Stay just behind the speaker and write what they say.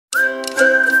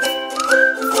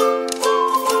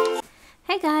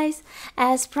guys,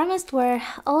 as promised, we're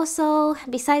also,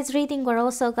 besides reading, we're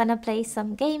also gonna play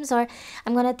some games, or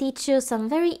I'm gonna teach you some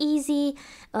very easy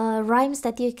rhymes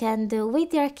that you can do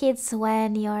with your kids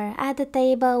when you're at the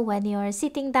table, when you're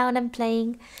sitting down and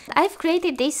playing. I've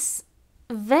created this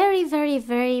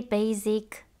very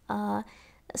basic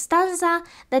stanza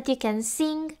that you can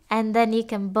sing, and then you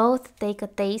can both take a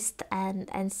taste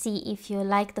and see if you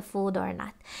like the food or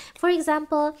not. For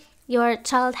example, your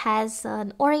child has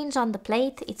an orange on the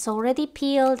plate. It's already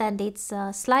peeled and it's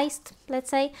sliced,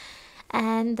 let's say,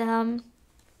 and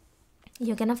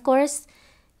you can of course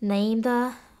name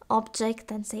the object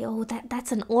and say, oh,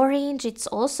 that's an orange, it's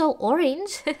also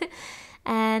orange.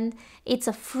 And it's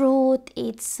a fruit,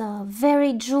 it's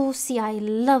very juicy, I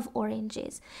love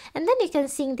oranges. And then you can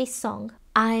sing this song.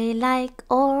 I like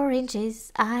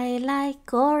oranges, I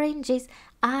like oranges,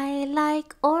 I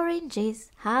like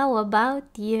oranges, how about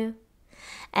you?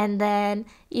 And then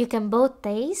you can both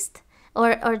taste,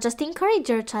 or just encourage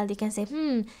your child. You can say,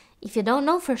 if you don't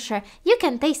know for sure, you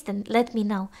can taste and let me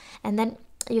know. And then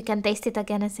you can taste it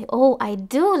again and say, oh, I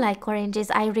do like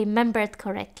oranges, I remembered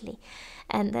correctly.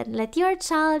 And then let your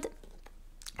child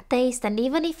taste, and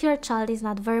even if your child is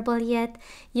not verbal yet,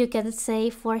 you can say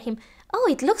for him, oh,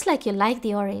 it looks like you like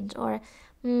the orange, or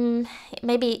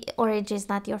maybe orange is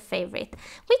not your favorite.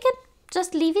 We can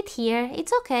just leave it here,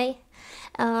 it's okay.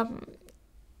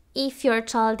 If your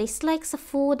child dislikes a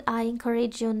food, I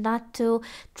encourage you not to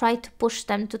try to push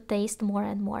them to taste more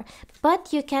and more.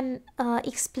 But you can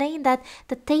explain that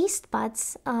the taste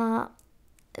buds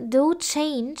do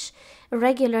change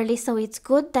regularly, so it's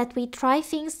good that we try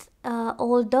things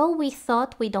although we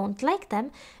thought we don't like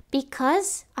them,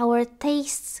 because our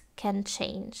tastes can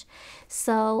change.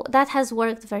 So that has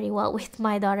worked very well with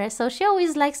my daughter. So she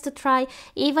always likes to try,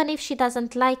 even if she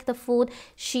doesn't like the food,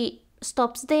 she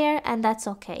stops there, and that's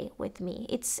okay with me.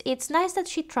 It's nice that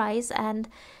she tries and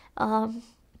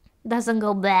doesn't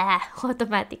go blah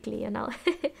automatically, you know.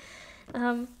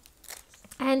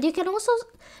 And you can also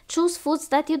choose foods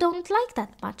that you don't like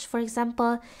that much. For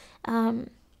example,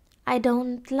 I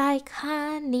don't like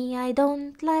honey, I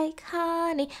don't like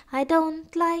honey, I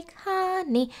don't like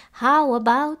honey, how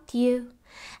about you?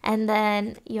 And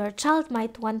then your child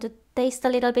might want to taste a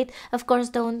little bit. Of course,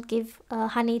 don't give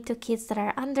honey to kids that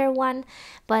are under 1,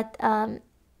 but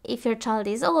if your child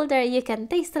is older, you can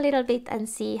taste a little bit and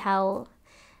see how,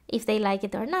 if they like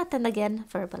it or not, and again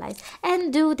verbalize.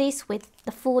 And do this with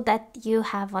the food that you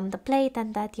have on the plate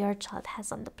and that your child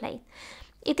has on the plate.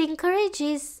 It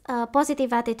encourages a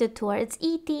positive attitude towards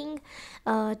eating,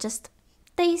 just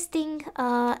tasting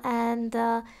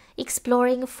and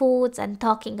exploring foods and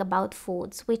talking about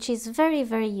foods, which is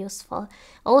very useful,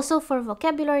 also for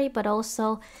vocabulary, but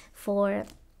also for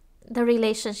the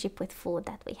relationship with food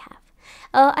that we have.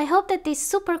 I hope that this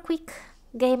super quick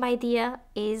game idea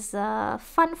is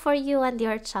fun for you and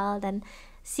your child, and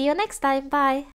see you next time. Bye.